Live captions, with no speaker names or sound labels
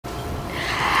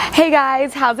Hey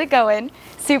guys, how's it going?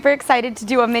 Super excited to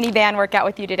do a mini band workout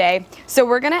with you today. So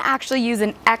we're gonna actually use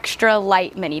an extra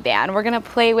light mini band. We're gonna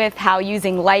play with how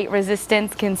using light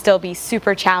resistance can still be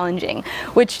super challenging,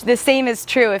 which the same is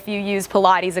true if you use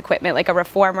Pilates equipment like a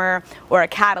reformer or a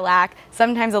Cadillac.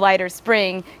 Sometimes a lighter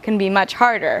spring can be much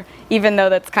harder, even though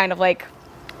that's kind of like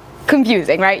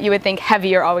confusing, right? You would think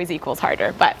heavier always equals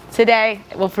harder, but today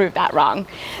we'll prove that wrong.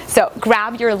 So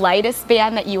grab your lightest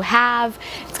band that you have.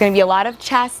 It's going to be a lot of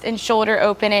chest and shoulder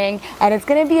opening, and it's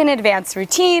going to be an advanced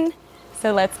routine.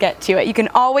 So let's get to it. You can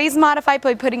always modify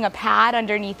by putting a pad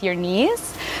underneath your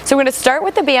knees. So we're going to start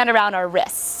with the band around our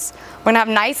wrists. We're going to have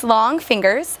nice long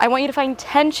fingers. I want you to find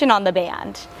tension on the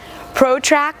band.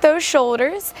 Protract those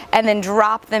shoulders and then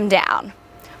drop them down.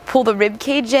 Pull the rib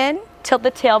cage in. Tilt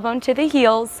the tailbone to the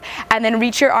heels, and then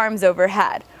reach your arms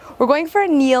overhead. We're going for a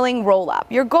kneeling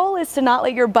roll-up. Your goal is to not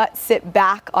let your butt sit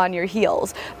back on your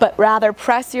heels, but rather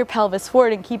press your pelvis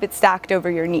forward and keep it stacked over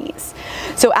your knees.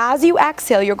 So as you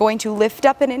exhale, you're going to lift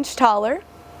up an inch taller,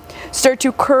 start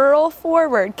to curl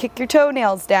forward, kick your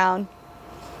toenails down,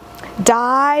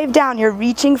 dive down. You're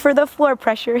reaching for the floor,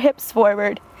 press your hips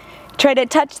forward. Try to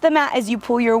touch the mat as you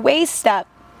pull your waist up,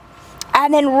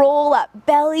 and then roll up,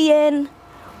 belly in,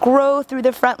 grow through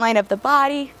the front line of the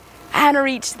body, and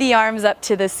reach the arms up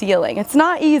to the ceiling. It's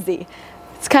not easy.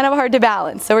 It's kind of hard to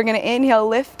balance. So we're going to inhale,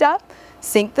 lift up,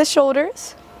 sink the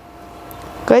shoulders.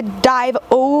 Good. Dive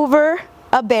over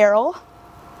a barrel.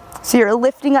 So you're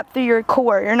lifting up through your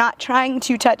core. You're not trying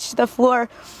to touch the floor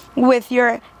with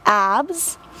your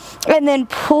abs. And then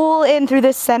pull in through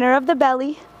the center of the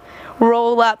belly.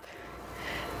 Roll up,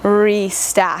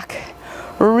 restack.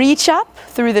 Reach up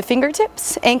through the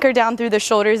fingertips, anchor down through the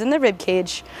shoulders and the rib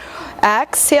cage.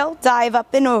 Exhale, dive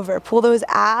up and over. Pull those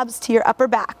abs to your upper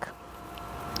back.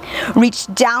 Reach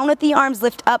down with the arms,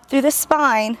 lift up through the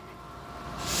spine.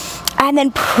 And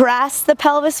then press the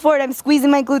pelvis forward. I'm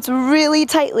squeezing my glutes really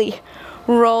tightly.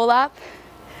 Roll up,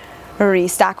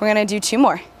 restack. We're gonna do two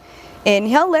more.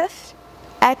 Inhale, lift.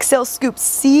 Exhale, scoop,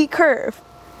 C curve.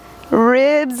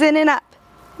 Ribs in and up.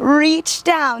 Reach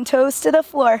down, toes to the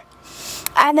floor.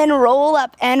 And then roll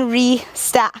up and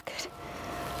restack.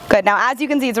 Good. Now as you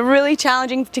can see, it's really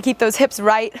challenging to keep those hips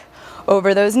right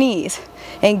over those knees.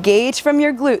 Engage from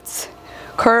your glutes.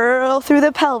 Curl through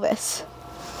the pelvis.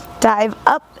 Dive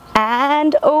up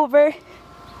and over.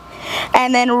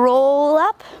 And then roll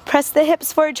up. Press the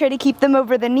hips forward. Try to keep them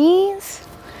over the knees.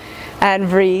 And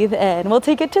breathe in. We'll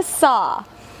take it to saw.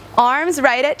 Arms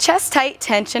right at chest height,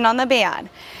 tension on the band.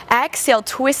 Exhale,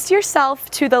 twist yourself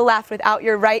to the left without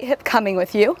your right hip coming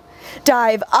with you.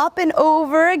 Dive up and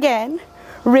over again.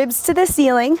 Ribs to the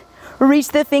ceiling. Reach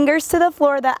the fingers to the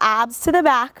floor, the abs to the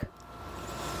back.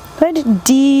 Good.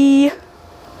 D,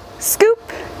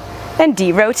 scoop, and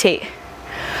D, rotate.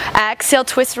 Exhale,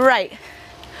 twist right.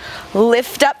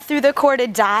 Lift up through the core to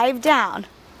dive down.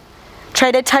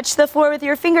 Try to touch the floor with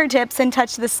your fingertips and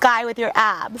touch the sky with your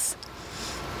abs.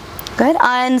 Good.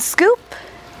 Unscoop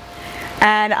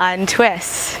and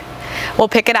untwist. We'll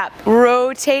pick it up.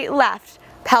 Rotate left.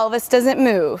 Pelvis doesn't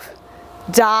move.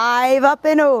 Dive up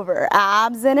and over.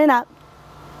 Abs in and up.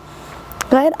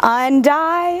 Good.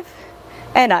 Undive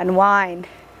and unwind.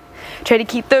 Try to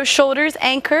keep those shoulders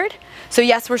anchored. So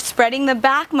yes, we're spreading the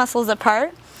back muscles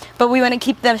apart, but we want to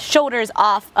keep the shoulders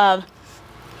off of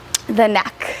the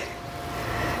neck.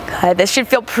 Good. This should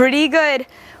feel pretty good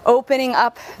opening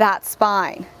up that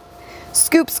spine.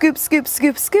 Scoop, scoop, scoop,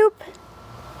 scoop, scoop.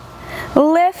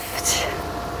 Lift,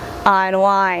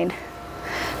 unwind.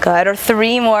 Good, or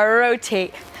three more,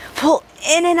 rotate. Pull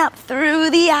in and up through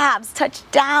the abs, touch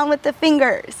down with the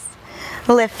fingers.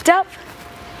 Lift up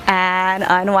and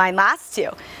unwind. Last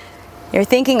two. You're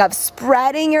thinking of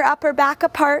spreading your upper back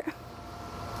apart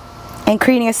and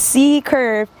creating a C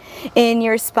curve in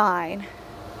your spine.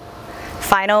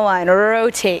 Final one,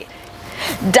 rotate.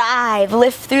 Dive,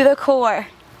 lift through the core.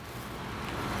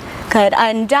 Good,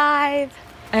 undive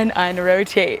and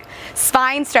unrotate.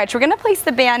 Spine stretch. We're gonna place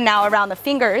the band now around the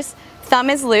fingers. Thumb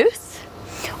is loose,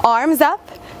 arms up,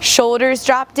 shoulders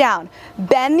drop down.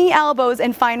 Bend the elbows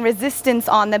and find resistance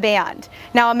on the band.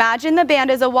 Now imagine the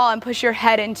band is a wall and push your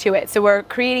head into it. So we're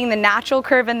creating the natural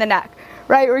curve in the neck,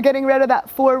 right? We're getting rid of that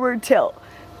forward tilt.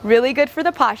 Really good for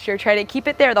the posture. Try to keep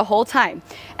it there the whole time.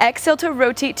 Exhale to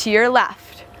rotate to your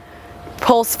left.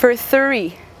 Pulse for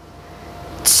 3,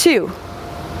 2,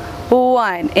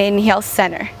 1. Inhale,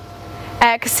 center.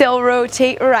 Exhale,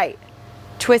 rotate right.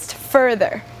 Twist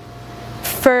further,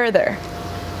 further,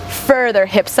 further.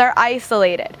 Hips are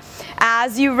isolated.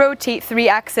 As you rotate, 3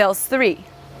 exhales. 3,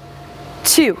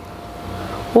 2,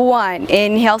 1.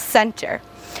 Inhale, center.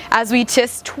 As we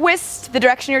just twist the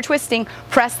direction you're twisting,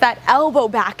 press that elbow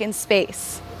back in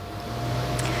space.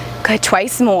 Good,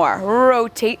 twice more.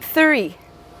 Rotate, 3,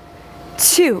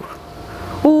 2,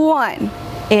 1.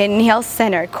 Inhale,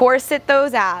 center. Corset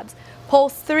those abs.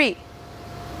 Pulse, 3,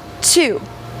 2,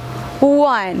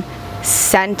 1.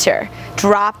 Center.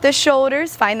 Drop the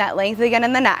shoulders. Find that length again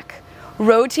in the neck.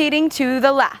 Rotating to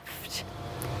the left.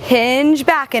 Hinge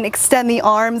back and extend the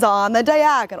arms on the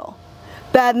diagonal.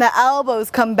 Bend the elbows,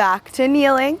 come back to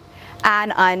kneeling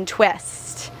and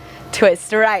untwist.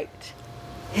 Twist right.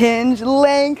 Hinge,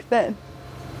 lengthen.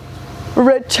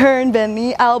 Return, bend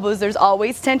the elbows. There's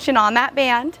always tension on that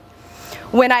band.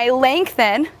 When I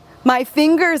lengthen, my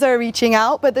fingers are reaching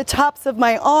out, but the tops of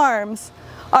my arms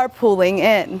are pulling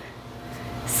in.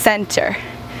 Center.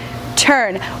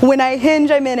 Turn. When I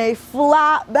hinge, I'm in a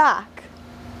flat back.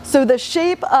 So the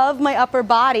shape of my upper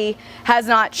body has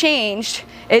not changed.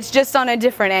 It's just on a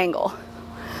different angle.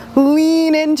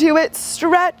 Lean into it,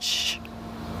 stretch,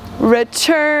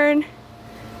 return,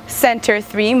 center,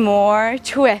 3 more,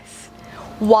 twist.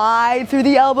 Wide through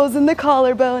the elbows and the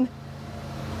collarbone.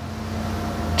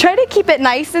 Try to keep it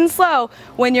nice and slow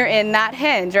when you're in that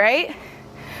hinge, right?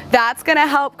 That's gonna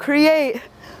help create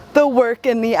the work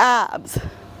in the abs.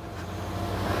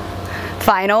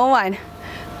 Final one.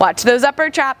 Watch those upper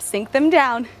traps, sink them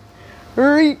down.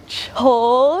 Reach,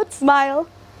 hold, smile.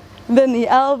 Bend the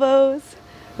elbows,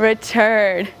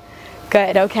 return.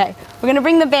 Good, okay. We're gonna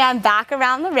bring the band back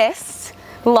around the wrists,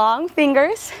 long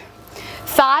fingers,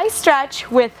 thigh stretch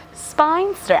with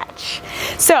spine stretch.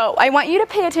 So I want you to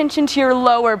pay attention to your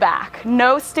lower back,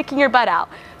 no sticking your butt out.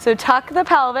 So tuck the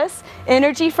pelvis,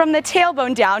 energy from the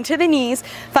tailbone down to the knees,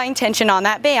 find tension on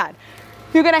that band.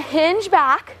 You're gonna hinge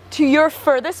back to your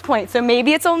furthest point. So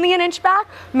maybe it's only an inch back,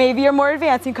 maybe you're more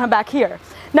advanced, you come back here.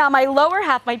 Now my lower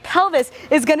half, my pelvis,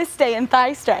 is gonna stay in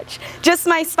thigh stretch. Just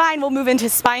my spine will move into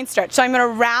spine stretch. So I'm gonna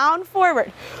round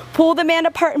forward, pull the band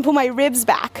apart and pull my ribs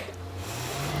back.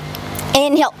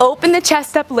 Inhale, open the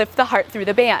chest up, lift the heart through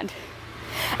the band.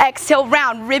 Exhale,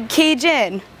 round, rib cage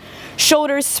in,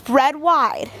 shoulders spread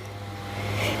wide.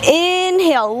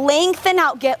 Inhale, lengthen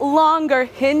out, get longer,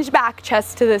 hinge back,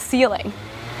 chest to the ceiling.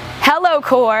 Hello,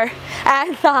 core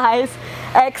and thighs.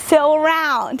 Exhale,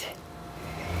 round.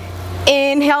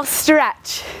 Inhale,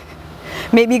 stretch.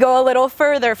 Maybe go a little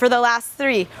further for the last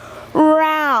 3.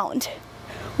 Round.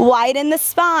 Widen the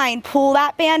spine, pull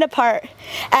that band apart,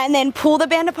 and then pull the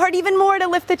band apart even more to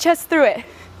lift the chest through it.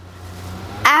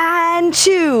 And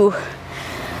 2.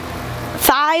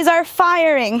 Thighs are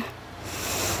firing.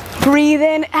 Breathe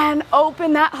in and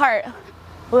open that heart.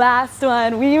 Last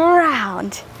one, we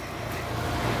round.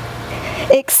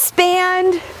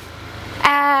 Expand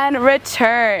and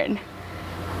return.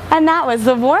 And that was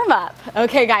the warm-up.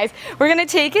 Okay guys, we're gonna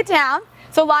take it down.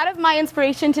 So a lot of my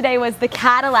inspiration today was the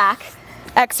Cadillac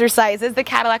exercises, the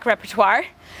Cadillac repertoire.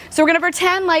 So we're gonna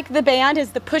pretend like the band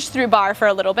is the push-through bar for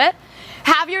a little bit.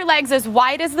 Have your legs as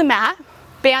wide as the mat,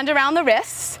 band around the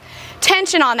wrists,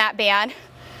 tension on that band,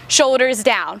 shoulders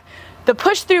down. The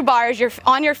push-through bar is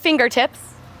on your fingertips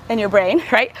in your brain,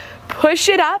 right? Push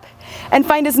it up and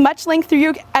find as much length through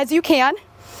you as you can.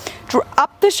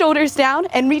 Drop the shoulders down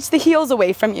and reach the heels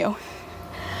away from you.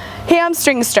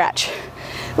 Hamstring stretch.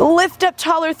 Lift up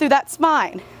taller through that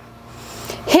spine.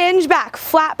 Hinge back,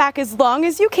 flat back as long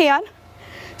as you can.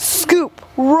 Scoop,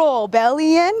 roll,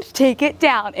 belly in, take it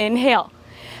down. Inhale.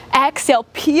 Exhale,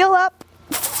 peel up,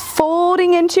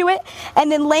 folding into it, and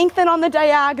then lengthen on the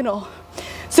diagonal.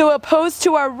 So opposed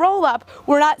to our roll up,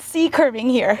 we're not C-curving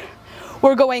here.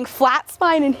 We're going flat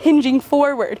spine and hinging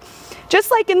forward.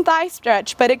 Just like in thigh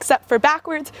stretch, but except for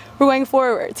backwards, we're going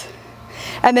forwards.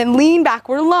 And then lean back,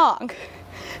 we're long.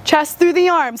 Chest through the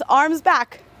arms, arms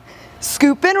back.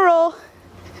 Scoop and roll.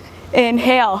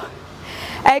 Inhale.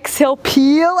 Exhale,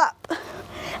 peel up.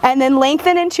 And then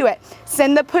lengthen into it.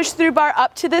 Send the push through bar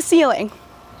up to the ceiling.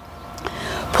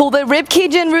 Pull the rib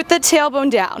cage in, root the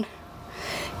tailbone down.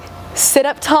 Sit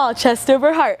up tall, chest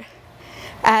over heart.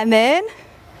 And then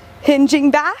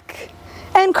hinging back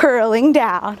and curling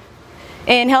down.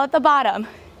 Inhale at the bottom.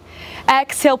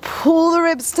 Exhale, pull the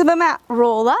ribs to the mat,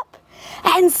 roll up,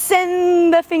 and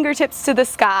send the fingertips to the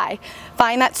sky.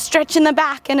 Find that stretch in the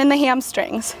back and in the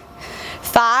hamstrings.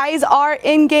 Thighs are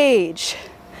engaged.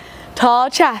 Tall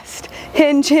chest.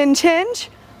 Hinge, hinge, hinge.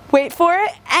 Wait for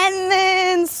it, and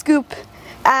then scoop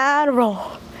and roll.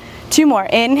 2 more.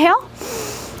 Inhale,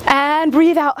 and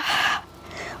breathe out.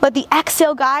 Let the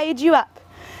exhale guide you up.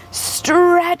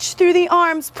 Stretch through the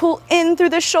arms, pull in through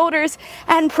the shoulders,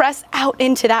 and press out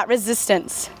into that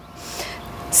resistance.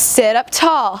 Sit up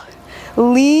tall,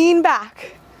 lean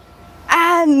back,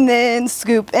 and then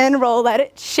scoop and roll, let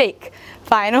it shake.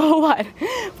 Final one.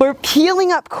 We're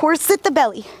peeling up, corset the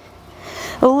belly.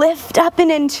 Lift up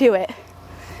and into it.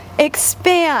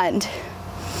 Expand.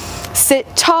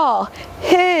 Sit tall,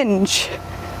 hinge,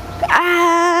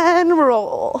 and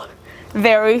roll.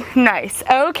 Very nice.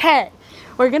 Okay,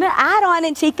 we're gonna add on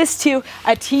and take this to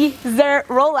a teaser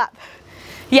roll up.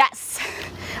 Yes,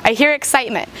 I hear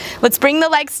excitement. Let's bring the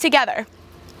legs together.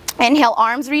 Inhale,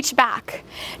 arms reach back.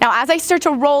 Now as I start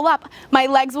to roll up, my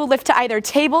legs will lift to either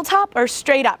tabletop or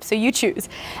straight up, so you choose.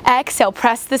 Exhale,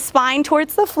 press the spine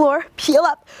towards the floor, peel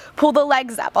up, pull the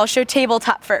legs up. I'll show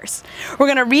tabletop first. We're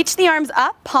gonna reach the arms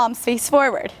up, palms face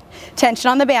forward.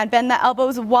 Tension on the band, bend the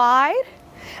elbows wide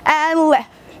and lift.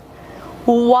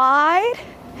 Wide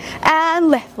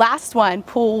and lift. Last one,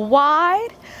 pull wide,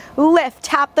 lift,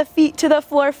 tap the feet to the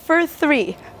floor for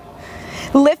 3.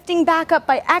 Lifting back up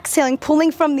by exhaling,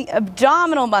 pulling from the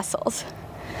abdominal muscles.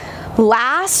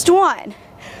 Last one.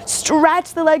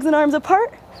 Stretch the legs and arms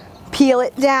apart, peel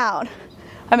it down.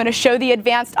 I'm going to show the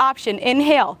advanced option.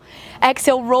 Inhale,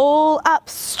 exhale, roll up,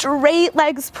 straight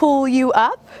legs pull you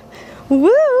up.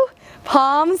 Woo!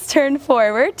 Palms turn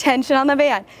forward, tension on the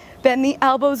band. Bend the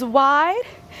elbows wide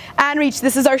and reach.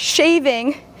 This is our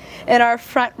shaving and our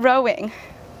front rowing.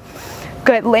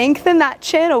 Good, lengthen that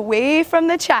chin away from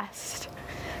the chest.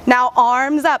 Now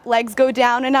arms up, legs go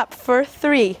down and up for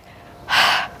 3.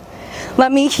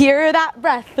 Let me hear that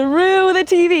breath through the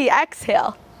TV.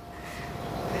 Exhale.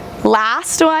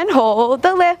 Last one, hold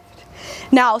the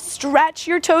lift. Now stretch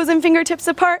your toes and fingertips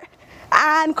apart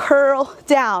and curl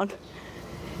down.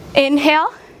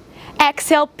 Inhale,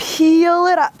 exhale, peel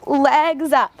it up,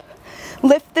 legs up.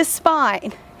 Lift the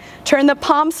spine. Turn the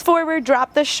palms forward,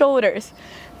 drop the shoulders.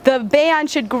 The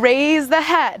band should graze the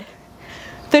head.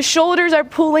 The shoulders are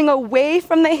pulling away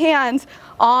from the hands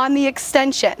on the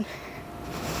extension.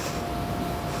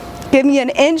 Give me an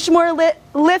inch more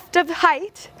lift of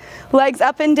height. Legs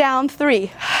up and down.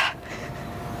 3,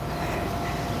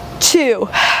 2,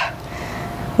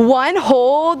 1.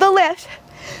 Hold the lift.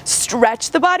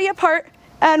 Stretch the body apart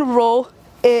and roll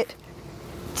it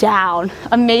down.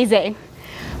 Amazing.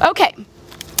 Okay,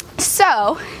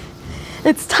 so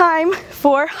it's time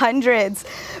for hundreds.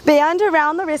 Band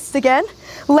around the wrists again.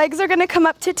 Legs are gonna come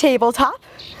up to tabletop.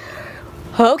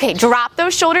 Okay, drop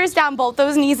those shoulders down, both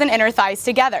those knees and inner thighs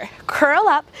together. Curl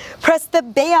up, press the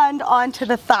band onto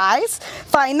the thighs,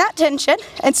 find that tension,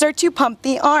 and start to pump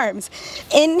the arms.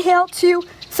 Inhale, 2,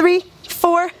 3,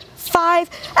 4, 5.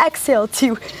 Exhale,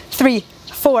 2, 3,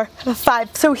 4,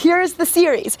 5. So here's the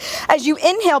series. As you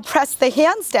inhale, press the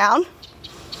hands down.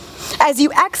 As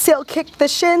you exhale, kick the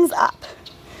shins up.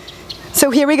 So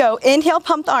here we go. Inhale,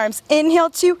 pump the arms. Inhale,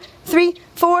 2, 3,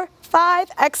 4, 5.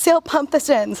 Exhale, pump the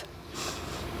shins.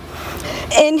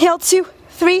 Inhale, 2,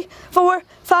 3, 4,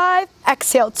 5.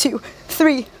 Exhale, 2,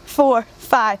 3, 4,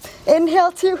 5.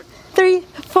 Inhale, 2, 3,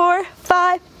 4,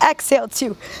 5. Exhale,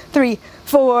 2, 3,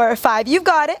 4, 5. You've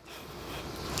got it.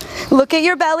 Look at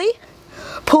your belly.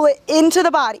 Pull it into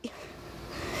the body.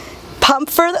 Pump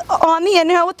on the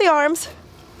inhale with the arms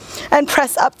and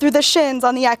press up through the shins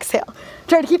on the exhale.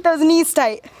 Try to keep those knees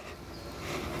tight.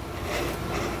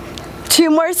 2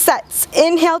 more sets.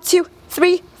 Inhale, 2,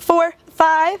 3, 4,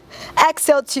 5.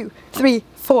 Exhale, 2, 3,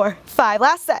 4, 5.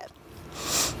 Last set.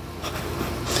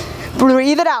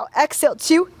 Breathe it out. Exhale,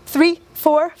 2, 3,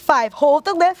 4, 5. Hold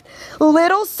the lift.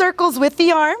 Little circles with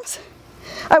the arms.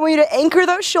 I want you to anchor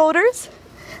those shoulders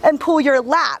and pull your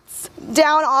lats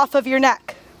down off of your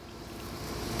neck.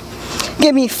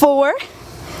 Give me 4,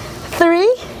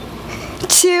 3,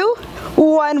 2,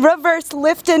 1. Reverse,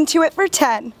 lift into it for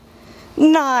 10,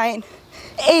 9,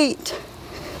 8,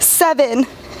 7,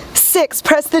 6.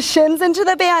 Press the shins into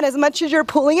the band as much as you're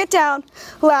pulling it down.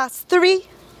 Last 3,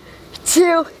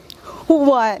 2,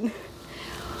 1.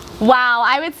 Wow,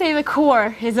 I would say the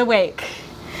core is awake.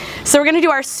 So we're going to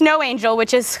do our snow angel,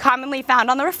 which is commonly found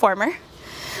on the reformer.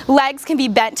 Legs can be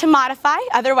bent to modify,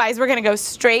 otherwise we're going to go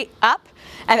straight up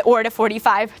or to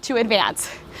 45 to advance.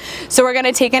 So we're going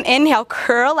to take an inhale,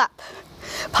 curl up,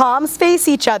 palms face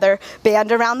each other,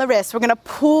 band around the wrist. We're going to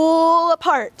pull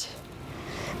apart,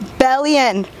 belly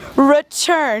in,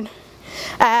 return,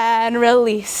 and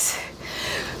release.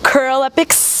 Curl up,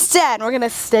 extend. We're going to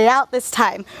stay out this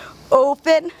time.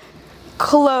 Open,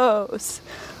 close,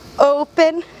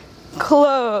 open,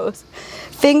 close.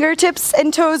 Fingertips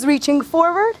and toes reaching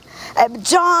forward,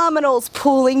 abdominals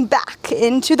pulling back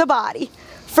into the body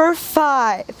for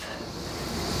 5,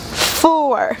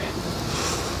 4,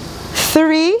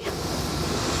 3,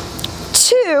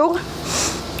 2,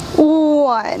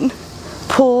 1.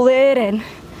 Pull it in.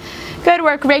 Good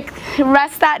work.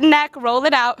 Rest that neck, roll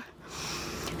it out.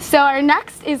 So our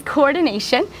next is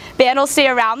coordination. Band will stay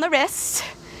around the wrist,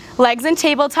 legs in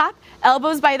tabletop,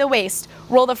 elbows by the waist.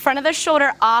 Roll the front of the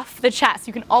shoulder off the chest.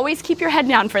 You can always keep your head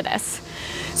down for this.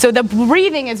 So the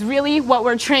breathing is really what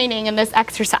we're training in this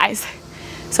exercise.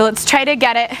 So let's try to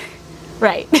get it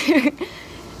right.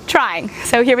 Trying.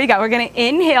 So here we go. We're going to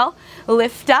inhale,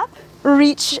 lift up,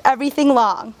 reach everything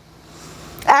long.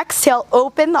 Exhale,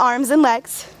 open the arms and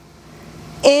legs.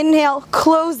 Inhale,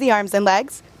 close the arms and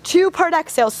legs. 2-part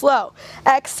exhale, slow.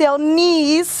 Exhale,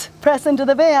 knees, press into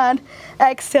the band.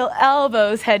 Exhale,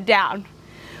 elbows, head down.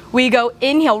 We go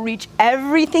inhale, reach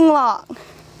everything long.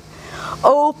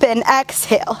 Open,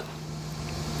 exhale.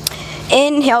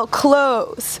 Inhale,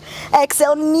 close.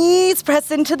 Exhale, knees,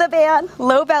 press into the band,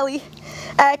 low belly.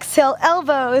 Exhale,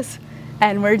 elbows,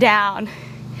 and we're down.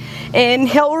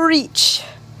 Inhale, reach.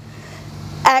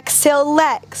 Exhale,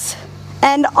 legs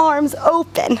and arms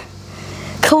open.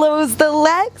 Close the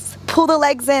legs, pull the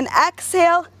legs in,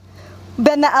 exhale,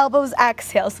 bend the elbows,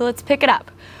 exhale. So let's pick it up.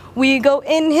 We go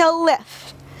inhale,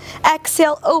 lift,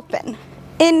 exhale, open,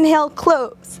 inhale,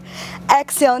 close,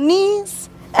 exhale, knees,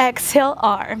 exhale,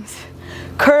 arms.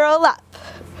 Curl up,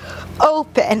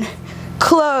 open,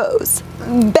 close,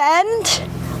 bend,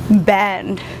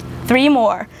 bend. 3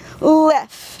 more,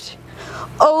 lift,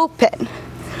 open,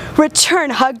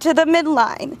 return, hug to the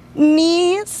midline,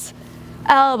 knees,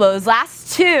 elbows.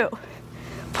 Last 2.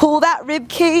 Pull that rib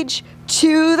cage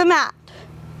to the mat.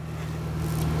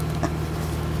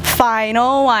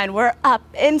 Final 1. We're up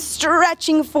and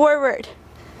stretching forward.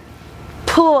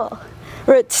 Pull,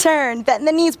 return, bend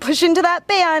the knees, push into that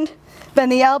band,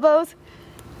 bend the elbows,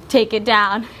 take it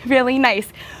down. Really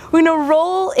nice. We're going to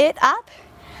roll it up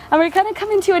and we're going to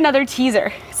come into another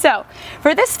teaser. So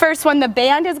for this first one, the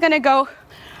band is going to go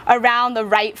around the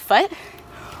right foot.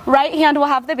 Right hand will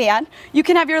have the band. You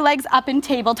can have your legs up in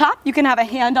tabletop. You can have a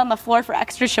hand on the floor for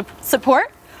extra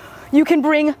support. You can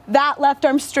bring that left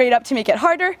arm straight up to make it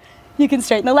harder. You can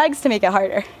straighten the legs to make it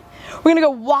harder. We're gonna go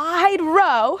wide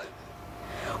row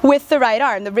with the right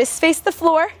arm. The wrists face the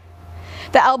floor.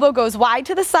 The elbow goes wide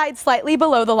to the side, slightly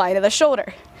below the line of the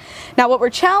shoulder. Now what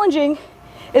we're challenging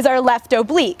is our left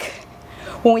oblique.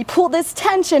 When we pull this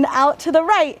tension out to the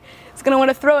right, it's gonna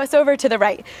wanna throw us over to the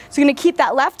right. So we're gonna keep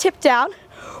that left hip down.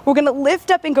 We're gonna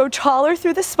lift up and go taller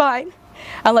through the spine.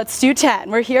 And let's do 10.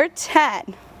 We're here,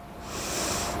 10,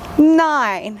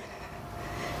 9,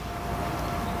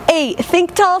 8,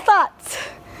 think tall thoughts,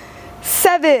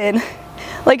 7,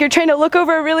 like you're trying to look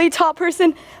over a really tall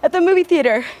person at the movie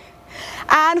theater,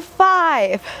 and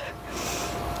 5,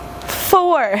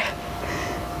 4,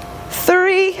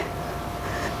 3,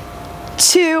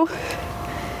 2,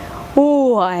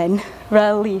 1,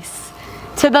 release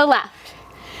to the left.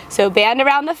 So band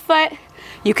around the foot.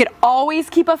 You could always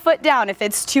keep a foot down. If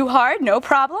it's too hard, no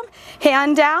problem.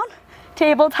 Hand down,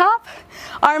 tabletop,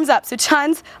 arms up. So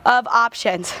tons of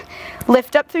options.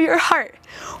 Lift up through your heart.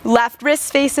 Left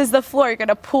wrist faces the floor. You're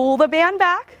gonna pull the band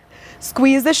back,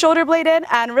 squeeze the shoulder blade in,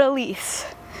 and release.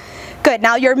 Good,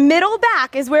 now your middle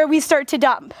back is where we start to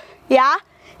dump, yeah?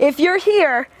 If you're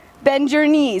here, bend your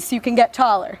knees so you can get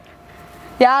taller.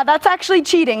 Yeah, that's actually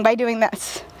cheating by doing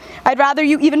this. I'd rather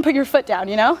you even put your foot down,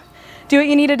 you know? Do what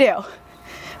you need to do.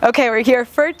 Okay, we're here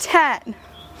for 10,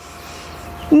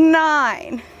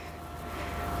 9,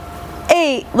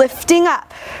 8, lifting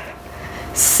up,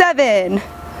 7,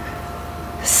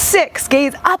 6,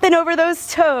 gaze up and over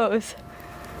those toes.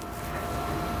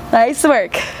 Nice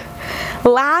work.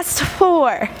 Last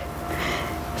 4,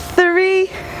 3,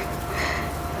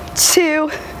 2,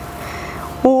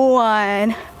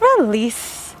 1,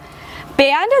 release.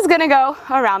 Band is gonna go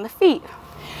around the feet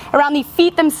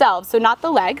themselves, so not the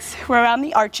legs. We're around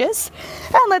the arches.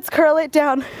 And let's curl it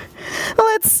down.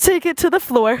 Let's take it to the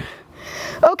floor.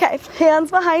 Okay,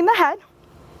 hands behind the head.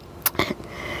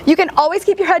 You can always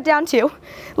keep your head down too.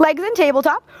 Legs in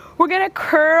tabletop. We're gonna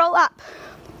curl up.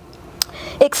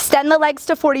 Extend the legs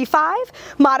to 45,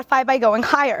 modify by going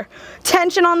higher.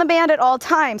 Tension on the band at all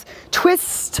times.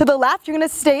 Twist to the left, you're gonna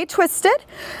stay twisted.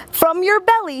 From your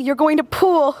belly, you're going to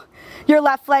pull your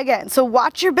left leg in. So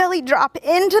watch your belly drop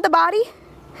into the body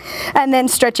and then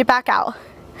stretch it back out.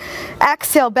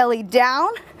 Exhale, belly down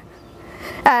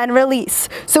and release.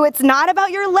 So it's not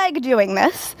about your leg doing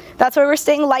this. That's why we're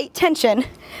staying light tension.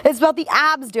 It's about the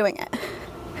abs doing it.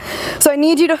 So I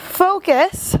need you to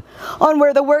focus on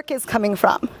where the work is coming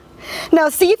from. Now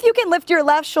see if you can lift your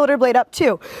left shoulder blade up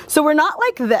too. So we're not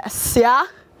like this, yeah?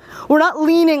 We're not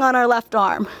leaning on our left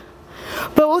arm.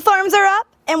 Both arms are up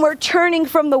and we're turning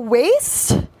from the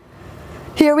waist.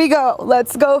 Here we go.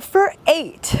 Let's go for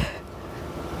 8.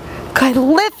 Good.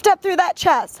 Lift up through that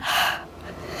chest.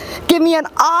 Give me an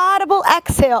audible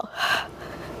exhale.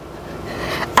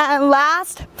 And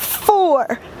last,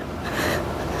 4.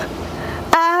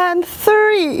 And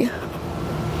 3.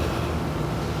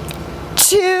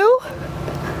 2.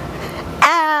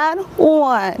 And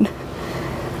 1.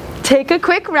 Take a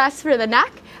quick rest for the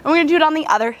neck, and we're gonna do it on the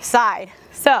other side.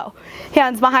 So,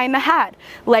 hands behind the head.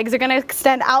 Legs are gonna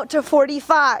extend out to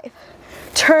 45.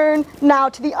 Turn now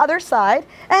to the other side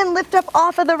and lift up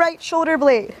off of the right shoulder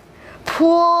blade.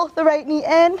 Pull the right knee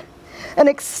in and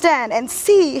extend, and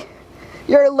see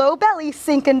your low belly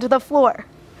sink into the floor.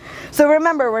 So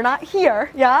remember, we're not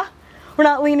here, yeah? We're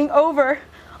not leaning over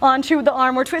onto the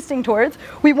arm we're twisting towards.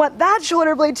 We want that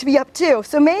shoulder blade to be up too.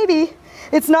 So maybe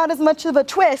it's not as much of a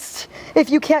twist if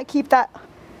you can't keep that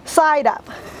side up.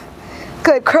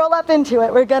 Good, curl up into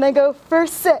it. We're gonna go for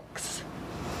 6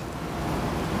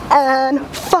 and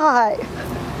 5.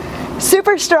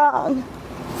 Super strong.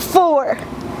 4,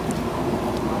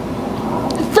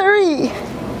 3,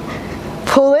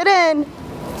 pull it in,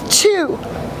 2,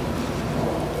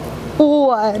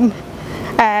 1,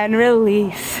 and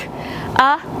release.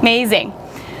 Amazing.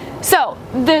 So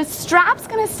the strap's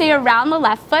gonna stay around the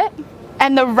left foot,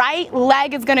 and the right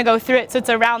leg is gonna go through it, so it's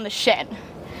around the shin.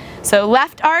 So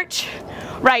left arch,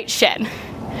 right shin.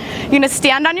 You're gonna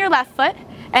stand on your left foot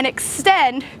and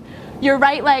extend your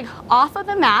right leg off of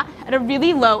the mat at a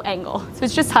really low angle. So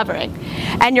it's just hovering.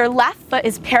 And your left foot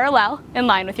is parallel in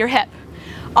line with your hip.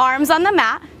 Arms on the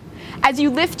mat. As you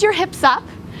lift your hips up,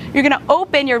 you're gonna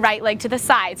open your right leg to the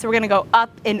side. So we're gonna go up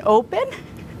and open,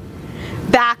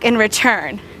 back and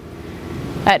return.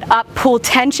 And up, pull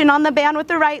tension on the band with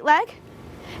the right leg,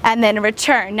 and then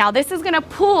return. Now this is gonna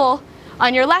pull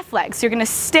on your left leg. So you're gonna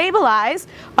stabilize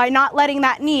by not letting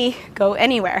that knee go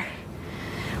anywhere.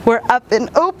 We're up and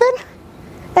open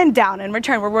and down and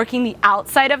return. We're working the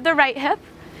outside of the right hip.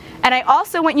 And I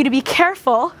also want you to be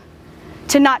careful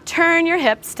to not turn your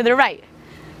hips to the right.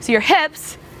 So your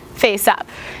hips face up.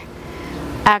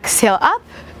 Exhale up,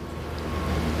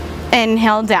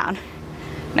 inhale down.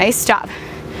 Nice job.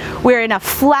 We're in a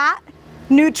flat,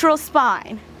 neutral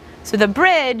spine. So the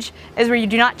bridge is where you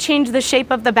do not change the shape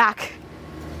of the back.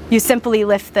 You simply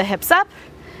lift the hips up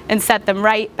and set them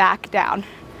right back down.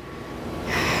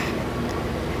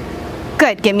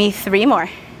 Good, give me 3 more.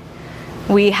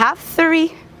 We have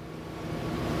 3.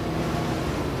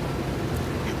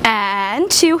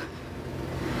 And 2.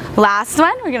 Last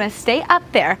one, we're gonna stay up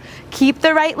there. Keep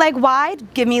the right leg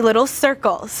wide, give me little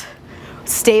circles.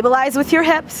 Stabilize with your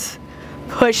hips.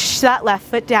 Push that left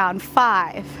foot down.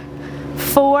 5,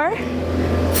 4,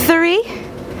 3,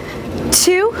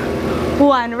 2,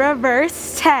 1.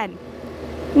 Reverse. 10,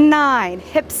 9,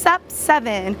 hips up.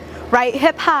 7, right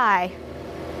hip high.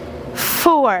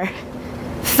 4,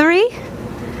 3,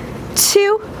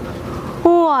 2,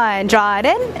 1. Draw it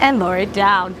in and lower it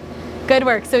down. Good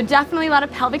work. So definitely a lot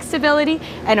of pelvic stability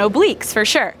and obliques for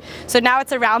sure. So now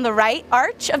it's around the right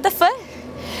arch of the foot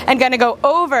and gonna go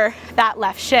over that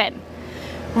left shin.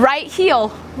 Right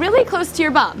heel really close to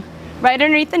your bum, right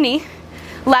underneath the knee.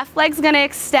 Left leg's gonna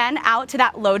extend out to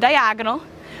that low diagonal.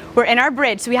 We're in our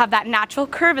bridge, so we have that natural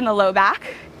curve in the low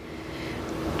back.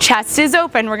 Chest is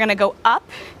open. We're gonna go up,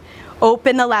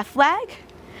 open the left leg,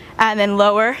 and then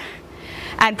lower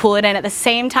and pull it in at the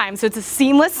same time. So it's a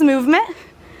seamless movement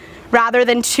rather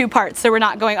than 2 parts. So we're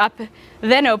not going up,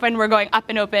 then open, we're going up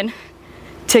and open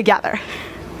together.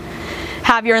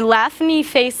 Have your left knee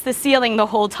face the ceiling the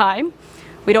whole time.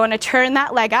 We don't want to turn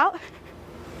that leg out.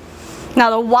 Now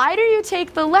the wider you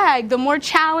take the leg, the more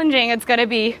challenging it's going to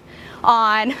be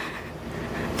on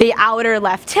the outer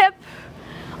left hip,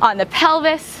 on the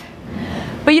pelvis.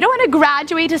 But you don't want to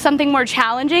graduate to something more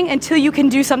challenging until you can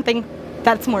do something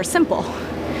that's more simple,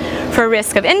 for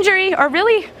risk of injury or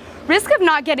really risk of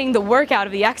not getting the work out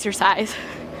of the exercise.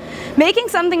 Making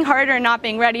something harder and not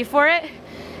being ready for it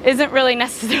isn't really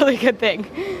necessarily a good thing.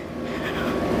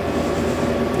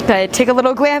 Good. Take a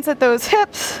little glance at those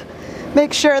hips.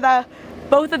 Make sure that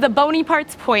both of the bony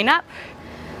parts point up.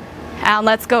 And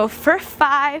let's go for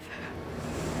 5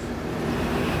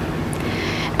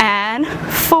 and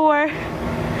 4.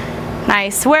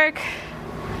 Nice work.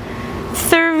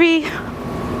 3.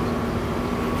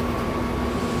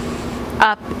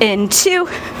 Up in 2.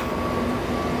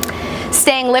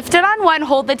 Staying lifted on 1,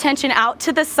 hold the tension out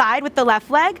to the side with the left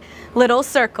leg. Little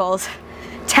circles.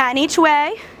 10 each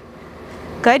way.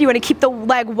 Good, you want to keep the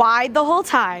leg wide the whole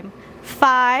time.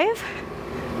 5,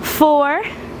 4,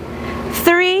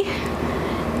 3,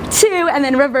 2, and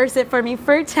then reverse it for me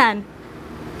for 10,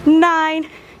 9,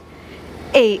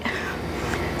 8,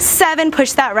 7,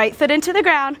 push that right foot into the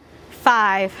ground.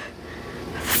 5,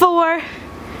 4,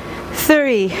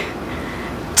 3,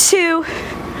 2,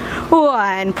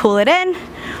 1. Pull it in,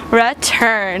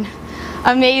 return.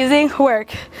 Amazing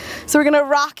work. So we're gonna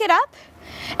rock it up,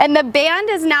 and the band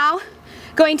is now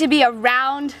going to be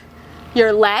around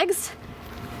your legs.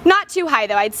 Not too high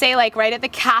though, I'd say like right at the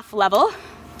calf level.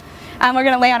 And we're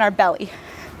gonna lay on our belly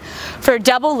for a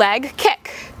double leg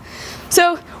kick.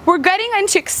 So we're getting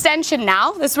into extension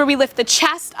now. This is where we lift the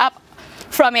chest up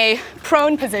from a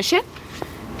prone position.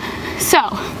 So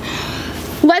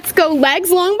let's go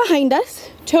legs long behind us,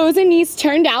 toes and knees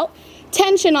turned out,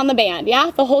 tension on the band,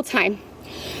 yeah, the whole time.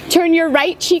 Turn your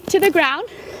right cheek to the ground.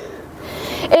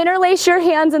 Interlace your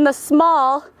hands in the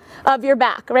small of your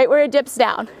back, right where it dips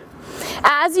down.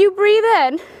 As you breathe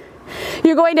in,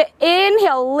 you're going to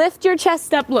inhale, lift your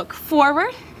chest up, look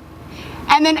forward,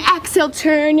 and then exhale,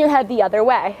 turn your head the other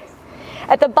way.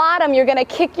 At the bottom, you're gonna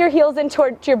kick your heels in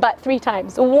towards your butt 3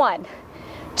 times. 1,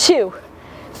 2,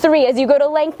 3. As you go to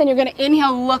lengthen, you're gonna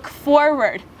inhale, look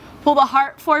forward. Pull the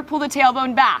heart forward, pull the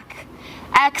tailbone back.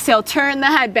 Exhale, turn the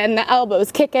head, bend the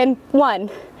elbows, kick in. 1,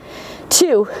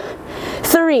 2,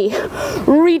 3.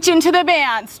 Reach into the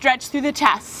band, stretch through the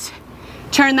chest.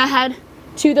 Turn the head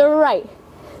to the right.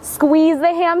 Squeeze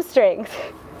the hamstrings.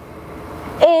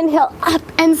 Inhale, up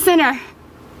and center.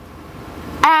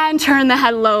 And turn the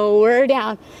head lower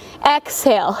down.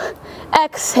 Exhale,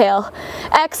 exhale,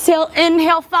 exhale.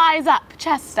 Inhale, thighs up,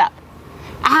 chest up.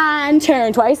 And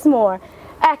turn twice more.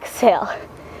 Exhale,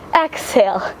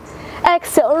 exhale,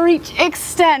 exhale. Reach,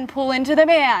 extend, pull into the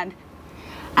band.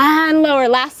 And lower,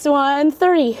 last one.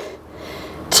 3,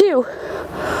 2,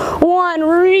 1.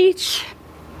 Reach,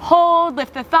 hold,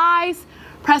 lift the thighs.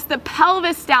 Press the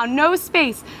pelvis down, no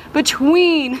space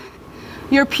between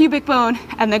your pubic bone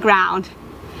and the ground.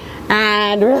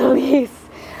 And release.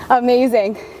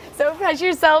 Amazing. So press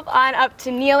yourself on up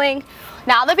to kneeling.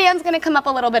 Now the band's gonna come up a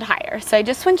little bit higher. So I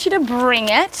just want you to bring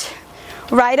it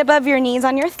right above your knees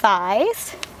on your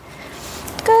thighs.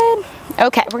 Good.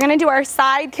 Okay, we're gonna do our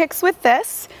side kicks with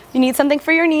this. If you need something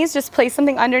for your knees, just place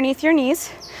something underneath your knees.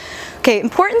 Okay,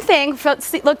 important thing,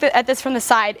 look at this from the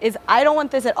side, is I don't want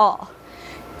this at all.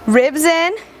 Ribs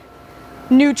in,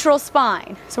 neutral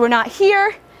spine. So we're not here,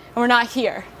 and we're not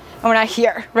here, and we're not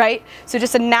here, right? So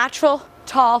just a natural,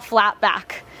 tall, flat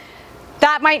back.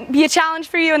 That might be a challenge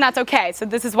for you, and that's okay. So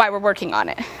this is why we're working on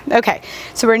it. Okay,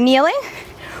 so we're kneeling.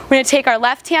 We're gonna take our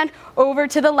left hand over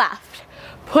to the left.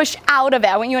 Push out of it.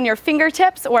 I want you on your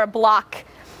fingertips or a block.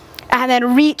 And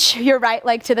then reach your right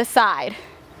leg to the side.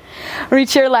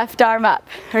 Reach your left arm up,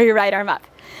 or your right arm up.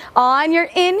 On your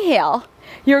inhale,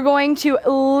 you're going to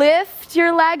lift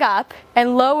your leg up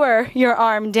and lower your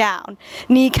arm down.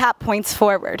 Kneecap points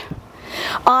forward.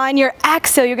 On your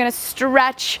exhale, you're gonna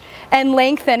stretch and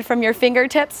lengthen from your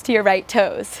fingertips to your right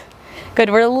toes. Good,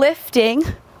 we're lifting,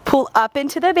 pull up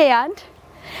into the band,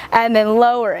 and then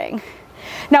lowering.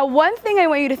 Now, one thing I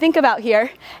want you to think about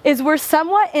here is we're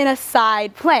somewhat in a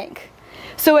side plank.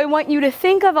 So I want you to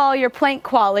think of all your plank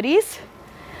qualities,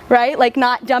 right? Like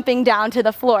not dumping down to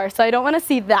the floor. So I don't wanna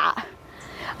see that.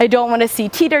 I don't want to see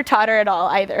teeter-totter at all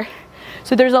either.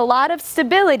 So there's a lot of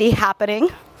stability happening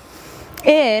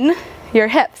in your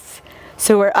hips.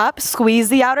 So we're up, squeeze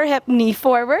the outer hip, knee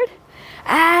forward,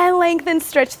 and lengthen,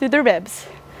 stretch through the ribs.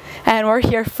 And we're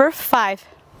here for 5.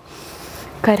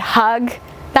 Good, hug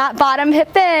that bottom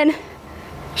hip in.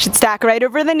 Should stack right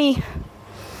over the knee.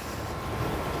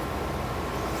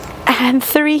 And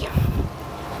 3.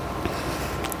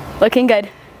 Looking good.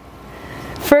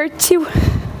 For 2.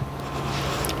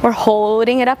 We're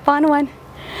holding it up on 1.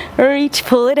 Reach,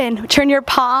 pull it in. Turn your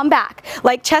palm back.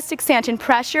 Like chest extension,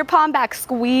 press your palm back.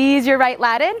 Squeeze your right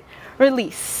lat in.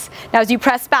 Release. Now as you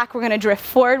press back, we're going to drift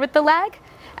forward with the leg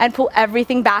and pull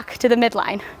everything back to the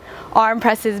midline. Arm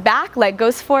presses back, leg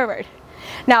goes forward.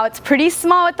 Now it's pretty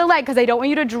small with the leg because I don't want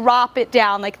you to drop it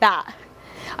down like that.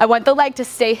 I want the leg to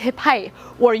stay hip height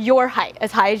or your height,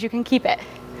 as high as you can keep it.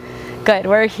 Good,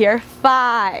 we're here.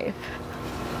 5.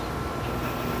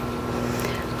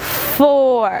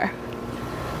 4.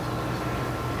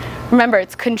 Remember,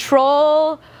 it's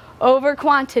control over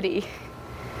quantity.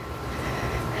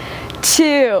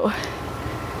 2.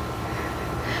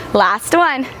 Last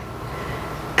one.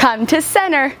 Come to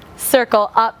center,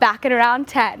 circle up, back and around.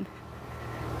 10.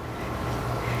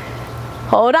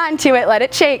 Hold on to it, let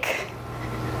it shake.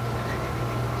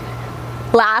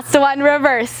 Last one,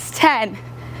 reverse. 10,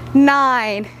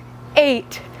 9,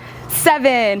 8,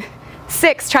 7,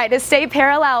 6. Try to stay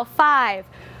parallel. 5,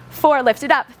 4. Lift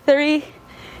it up. 3,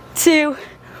 2,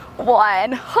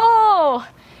 1. Oh,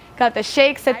 got the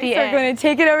shakes at the end. We're going to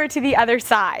take it over to the other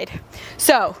side.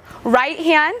 So right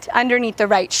hand underneath the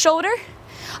right shoulder.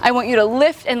 I want you to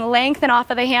lift and lengthen off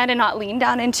of the hand and not lean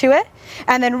down into it.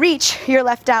 And then reach your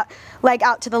left leg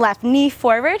out to the left, knee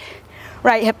forward,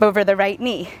 right hip over the right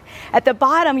knee. At the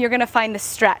bottom, you're gonna find the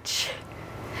stretch.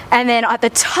 And then at the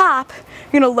top,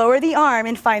 you're gonna lower the arm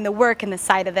and find the work in the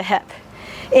side of the hip.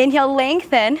 Inhale,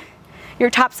 lengthen your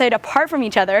top side apart from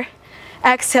each other.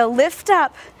 Exhale, lift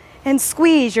up and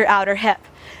squeeze your outer hip.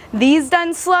 These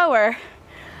done slower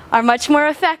are much more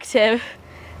effective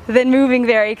than moving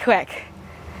very quick.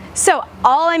 So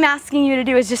all I'm asking you to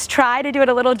do is just try to do it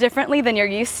a little differently than you're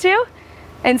used to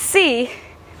and see,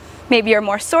 maybe you're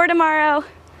more sore tomorrow,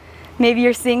 maybe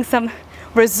you're seeing some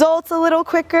results a little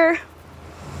quicker.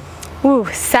 Ooh,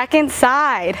 second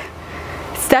side.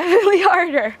 It's definitely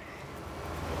harder.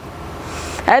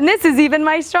 And this is even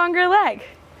my stronger leg.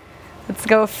 Let's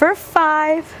go for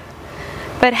 5.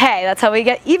 But hey, that's how we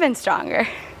get even stronger.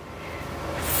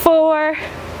 4.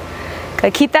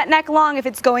 Gotta keep that neck long. If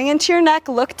it's going into your neck,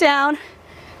 look down.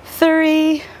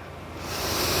 3.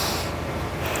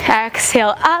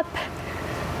 Exhale up.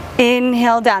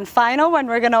 Inhale down. Final one,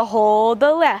 we're gonna hold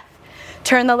the left.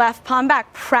 Turn the left palm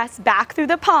back. Press back through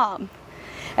the palm.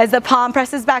 As the palm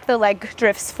presses back, the leg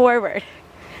drifts forward.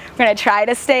 We're gonna try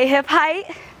to stay hip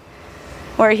height.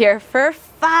 We're here for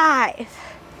 5.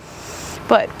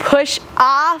 But push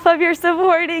off of your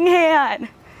supporting hand.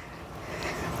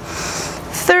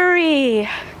 3,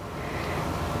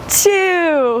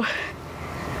 2,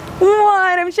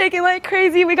 1. I'm shaking like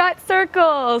crazy. We got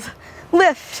circles.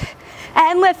 Lift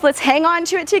and lift. Let's hang on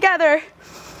to it together.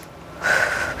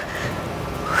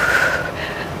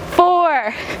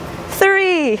 4,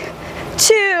 3,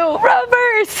 2,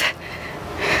 reverse.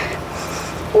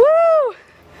 Woo!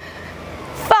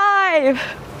 5,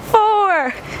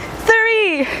 4,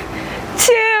 3,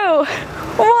 2,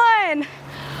 1.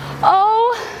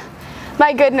 Oh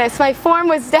my goodness, my form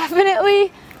was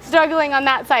definitely struggling on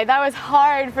that side. That was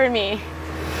hard for me.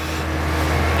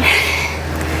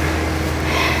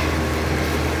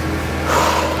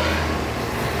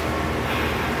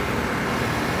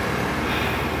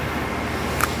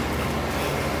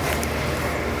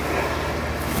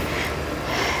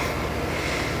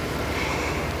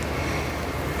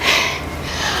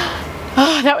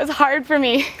 Oh, that was hard for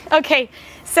me. Okay,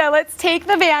 so let's take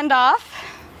the band off.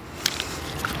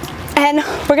 And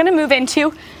we're gonna move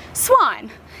into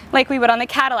swan, like we would on the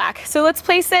Cadillac. So let's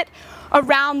place it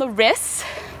around the wrists,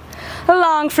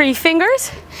 long free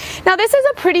fingers. Now this is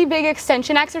a pretty big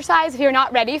extension exercise. If you're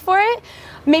not ready for it,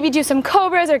 maybe do some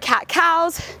cobras or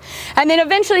cat-cows, and then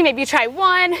eventually maybe try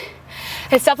one.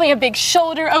 It's definitely a big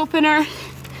shoulder opener.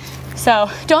 So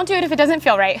don't do it if it doesn't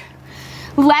feel right.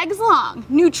 Legs long,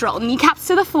 neutral, kneecaps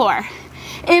to the floor.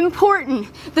 Important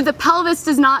that the pelvis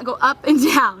does not go up and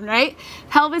down, right?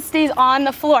 Pelvis stays on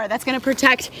the floor. That's gonna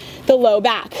protect the low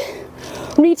back.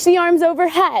 Reach the arms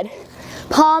overhead.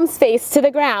 Palms face to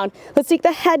the ground. Let's take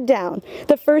the head down.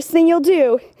 The first thing you'll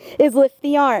do is lift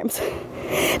the arms.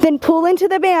 Then pull into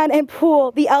the band and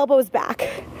pull the elbows back.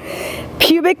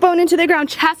 Pubic bone into the ground,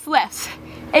 chest lifts.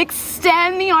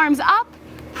 Extend the arms up,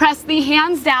 press the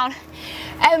hands down,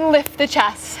 and lift the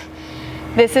chest.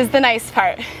 This is the nice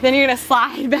part. Then you're gonna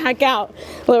slide back out,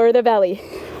 lower the belly.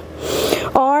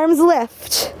 Arms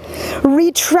lift,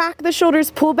 retract the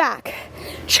shoulders, pull back.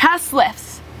 Chest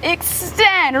lifts,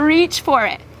 extend, reach for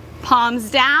it. Palms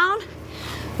down,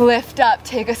 lift up,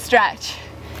 take a stretch,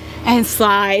 and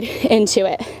slide into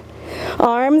it.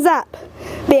 Arms up,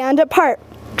 band apart,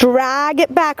 drag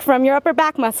it back from your upper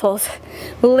back muscles.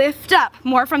 Lift up,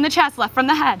 more from the chest, left from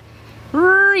the head.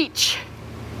 Reach.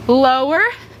 Lower,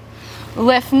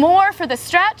 lift more for the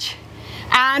stretch,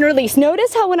 and release.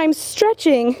 Notice how when I'm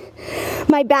stretching,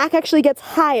 my back actually gets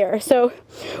higher. So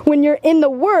when you're in the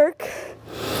work,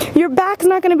 your back's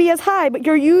not gonna be as high, but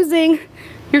you're using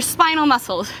your spinal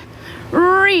muscles.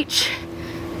 Reach,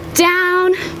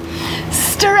 down,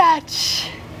 stretch,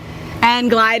 and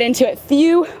glide into it.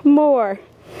 Few more.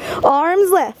 Arms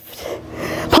lift,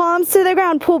 palms to the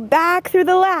ground, pull back through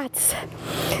the lats.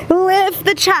 Lift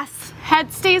the chest.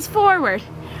 Head stays forward.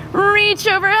 Reach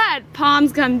overhead.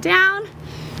 Palms come down.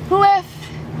 Lift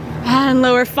and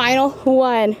lower. Final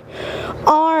one.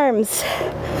 Arms.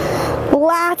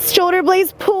 Lats, shoulder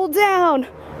blades pull down.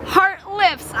 Heart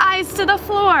lifts. Eyes to the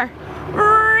floor.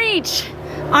 Reach.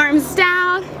 Arms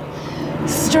down.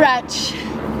 Stretch.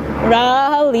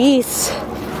 Release.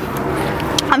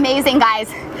 Amazing, guys.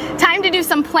 Time to do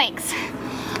some planks.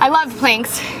 I love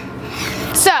planks.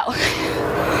 So,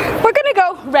 we're gonna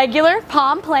go regular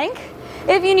palm plank.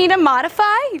 If you need to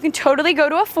modify, you can totally go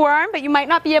to a forearm, but you might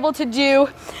not be able to do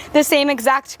the same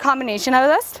exact combination of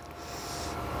this.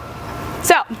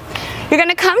 So, you're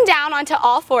gonna come down onto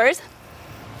all fours.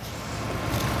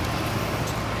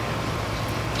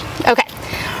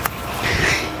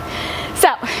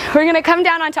 We're gonna come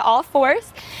down onto all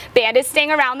fours. Band is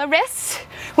staying around the wrists.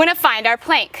 We're gonna find our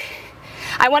plank.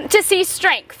 I want to see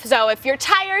strength. So if you're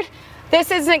tired,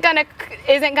 this isn't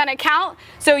gonna count.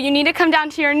 So you need to come down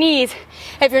to your knees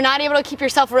if you're not able to keep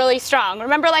yourself really strong.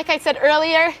 Remember, like I said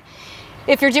earlier,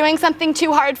 if you're doing something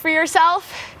too hard for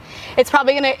yourself, it's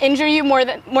probably gonna injure you more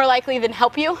likely than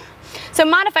help you. So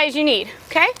modify as you need,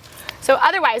 okay? So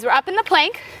otherwise, we're up in the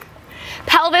plank.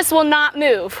 Pelvis will not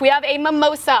move. We have a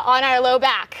mimosa on our low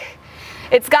back.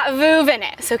 It's got VOOV in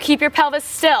it, so keep your pelvis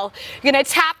still. You're gonna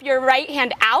tap your right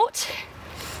hand out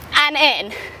and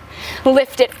in.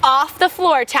 Lift it off the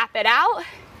floor, tap it out,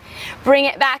 bring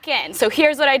it back in. So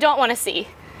here's what I don't wanna see.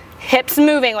 Hips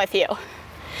moving with you.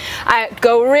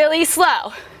 Go really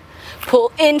slow.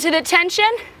 Pull into the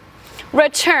tension,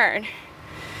 return.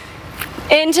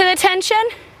 Into the tension,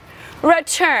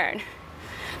 return.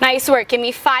 Nice work. Give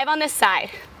me 5 on this side.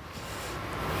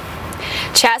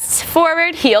 Chest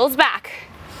forward, heels back.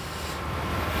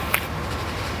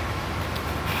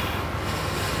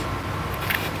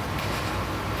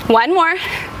 One more.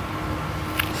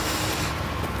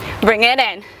 Bring it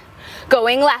in.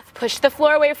 Going left. Push the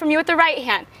floor away from you with the right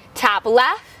hand. Tap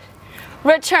left,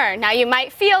 return. Now you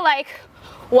might feel like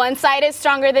one side is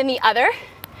stronger than the other,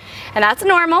 and that's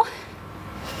normal.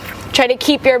 Try to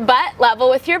keep your butt level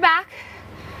with your back.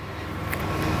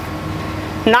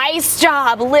 Nice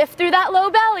job. Lift through that low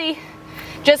belly,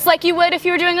 just like you would if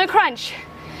you were doing a crunch.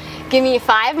 Give me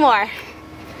 5 more.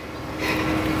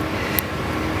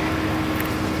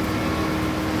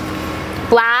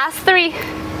 Last 3.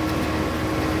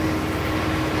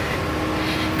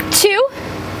 2.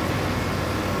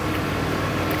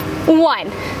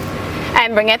 1.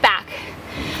 And bring it back.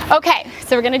 Okay,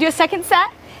 so we're gonna do a second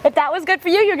set. If that was good for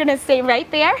you, you're gonna stay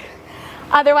right there.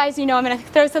 Otherwise, you know I'm gonna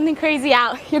throw something crazy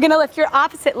out. You're gonna lift your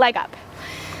opposite leg up.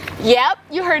 Yep,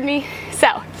 you heard me.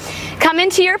 So, come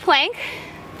into your plank,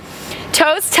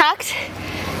 toes tucked.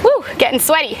 Woo, getting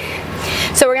sweaty.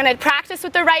 So we're gonna practice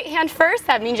with the right hand first.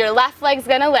 That means your left leg's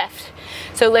gonna lift.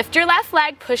 So lift your left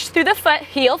leg, push through the foot,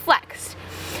 heel flexed.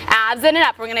 Abs in and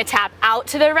up. We're gonna tap out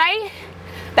to the right,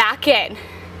 back in.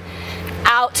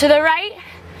 Out to the right,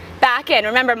 back in.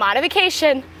 Remember,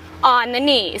 modification on the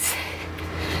knees.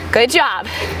 Good job.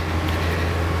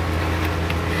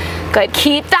 Good,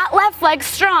 keep that left leg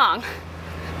strong.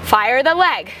 Fire the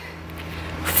leg.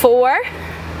 4,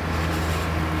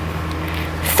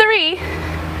 3,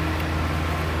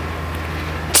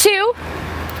 2,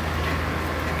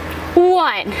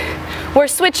 1. We're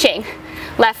switching.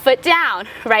 Left foot down,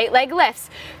 right leg lifts.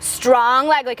 Strong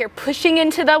leg, like you're pushing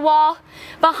into the wall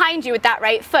behind you with that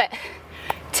right foot.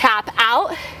 Tap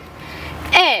out,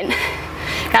 in.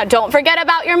 Now don't forget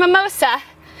about your mimosa,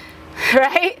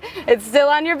 right? It's still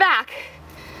on your back.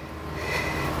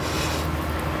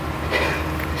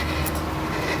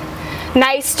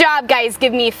 Nice job, guys.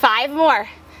 Give me 5 more.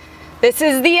 This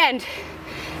is the end.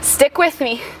 Stick with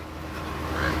me.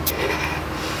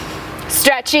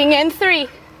 Stretching in 3,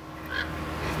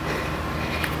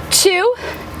 2,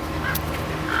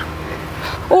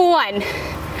 1.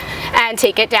 And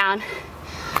take it down.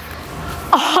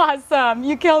 Awesome,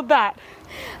 you killed that.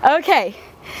 Okay,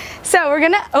 so we're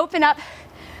gonna open up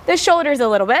the shoulders a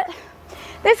little bit.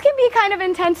 This can be kind of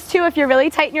intense too if you're really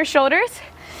tight in your shoulders.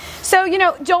 So, you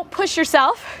know, don't push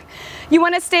yourself. You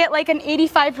wanna stay at like an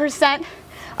 85%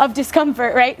 of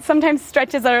discomfort, right? Sometimes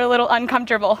stretches are a little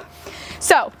uncomfortable.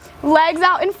 So, legs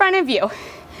out in front of you.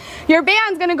 Your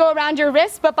band's gonna go around your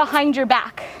wrist but behind your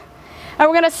back. And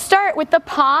we're gonna start with the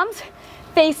palms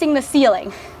facing the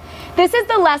ceiling. This is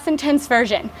the less intense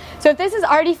version. So if this is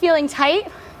already feeling tight,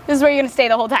 this is where you're gonna stay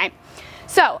the whole time.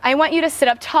 So I want you to sit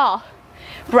up tall,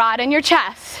 broaden your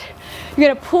chest. You're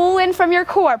gonna pull in from your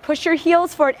core, push your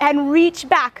heels forward and reach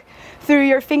back through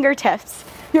your fingertips.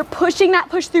 You're pushing that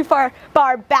push through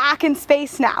bar back in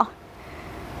space now.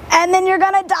 And then you're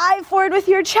gonna dive forward with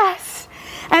your chest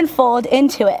and fold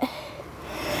into it.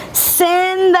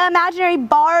 Send the imaginary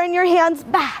bar in your hands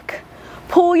back.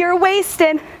 Pull your waist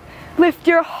in. Lift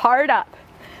your heart up.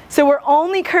 So we're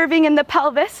only curving in the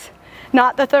pelvis,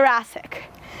 not the thoracic.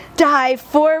 Dive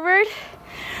forward,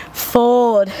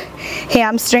 fold,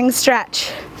 hamstring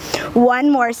stretch. One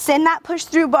more, send that push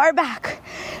through bar back.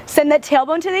 Send the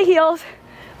tailbone to the heels,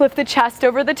 lift the chest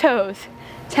over the toes.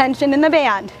 Tension in the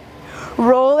band.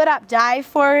 Roll it up, dive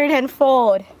forward and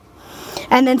fold.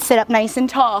 And then sit up nice and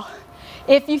tall.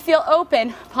 If you feel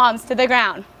open, palms to the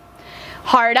ground.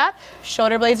 Heart up,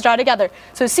 shoulder blades draw together.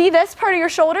 So see this part of your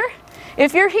shoulder?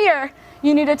 If you're here,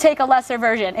 you need to take a lesser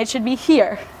version. It should be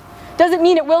here. Doesn't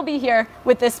mean it will be here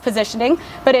with this positioning,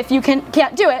 but if you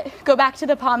can't do it, go back to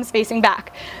the palms facing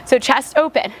back. So chest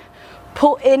open,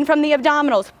 Pull in from the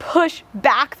abdominals, push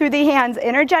back through the hands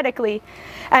energetically,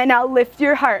 and now lift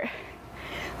your heart.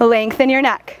 Lengthen your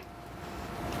neck.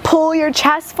 Pull your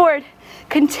chest forward.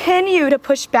 Continue to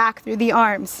push back through the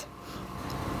arms.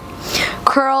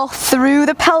 Curl through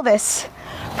the pelvis.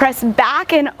 Press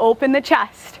back and open the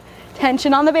chest.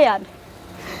 Tension on the band.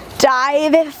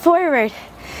 Dive it forward.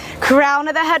 Crown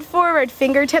of the head forward,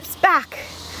 fingertips back.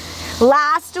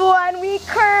 Last one, we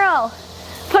curl.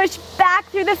 Push back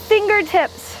through the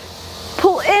fingertips.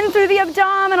 Pull in through the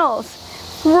abdominals.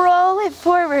 Roll it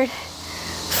forward.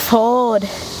 Fold.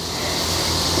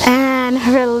 And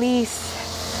release.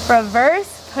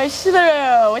 Reverse, push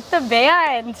through with the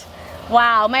band.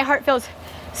 Wow, my heart feels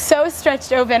so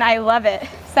stretched open. I love it.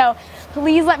 So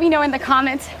please let me know in the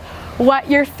comments what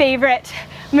your favorite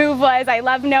move was. I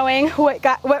love knowing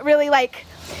what really like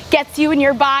gets you in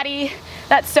your body.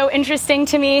 That's so interesting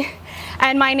to me.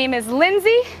 And my name is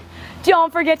Lindsay.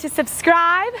 Don't forget to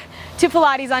subscribe to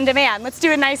Pilates On Demand. Let's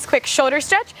do a nice quick shoulder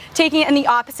stretch, taking it in the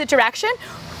opposite direction.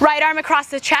 Right arm across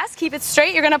the chest, keep it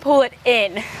straight. You're gonna pull it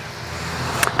in.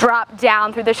 Drop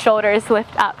down through the shoulders,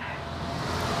 lift up.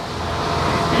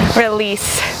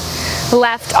 Release.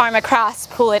 Left arm across,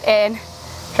 pull it in.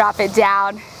 Drop it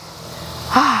down.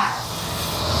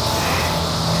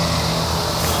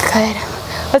 Good.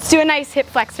 Let's do a nice hip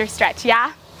flexor stretch,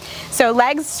 yeah? So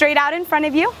legs straight out in front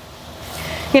of you.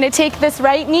 You're gonna take this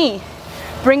right knee,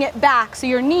 bring it back so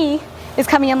your knee is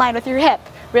coming in line with your hip.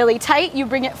 Really tight, you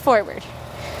bring it forward.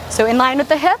 So in line with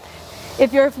the hip,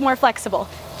 if you're more flexible.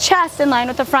 Chest in line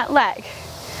with the front leg.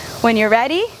 When you're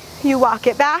ready, you walk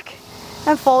it back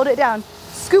and fold it down.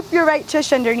 Scoop your right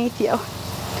tush underneath you.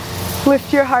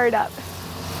 Lift your heart up.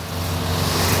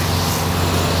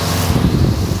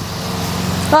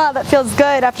 Oh, that feels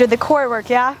good after the core work,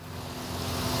 yeah?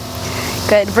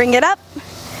 Good, bring it up.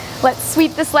 Let's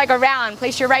sweep this leg around.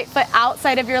 Place your right foot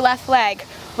outside of your left leg.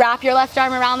 Wrap your left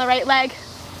arm around the right leg.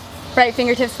 Right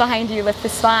fingertips behind you, lift the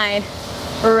spine.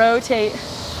 Rotate.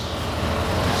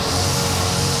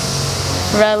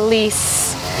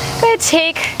 Release. Good,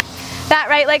 take that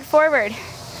right leg forward.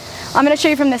 I'm gonna show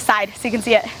you from this side so you can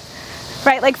see it.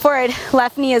 Right leg forward,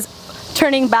 left knee is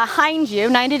turning behind you,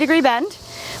 90-degree bend.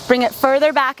 Bring it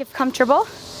further back if comfortable.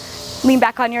 Lean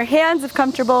back on your hands if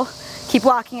comfortable. Keep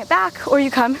walking it back, or you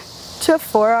come to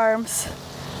forearms.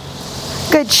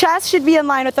 Good, chest should be in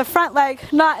line with the front leg,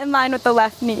 not in line with the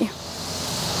left knee.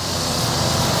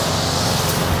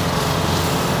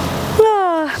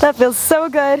 Oh, that feels so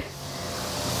good.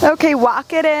 Okay,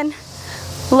 walk it in.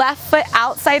 Left foot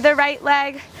outside the right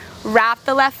leg. Wrap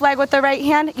the left leg with the right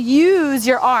hand. Use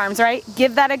your arms, right?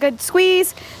 Give that a good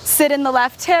squeeze. Sit in the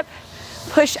left hip.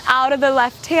 Push out of the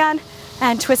left hand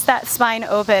and twist that spine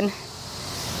open.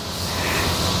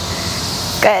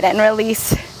 Good, and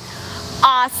release.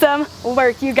 Awesome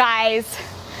work, you guys.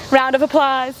 Round of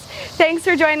applause. Thanks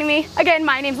for joining me. Again,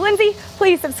 my name's Lindsay.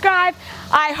 Please subscribe.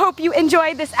 I hope you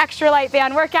enjoyed this extra light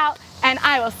band workout, and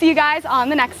I will see you guys on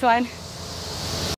the next one.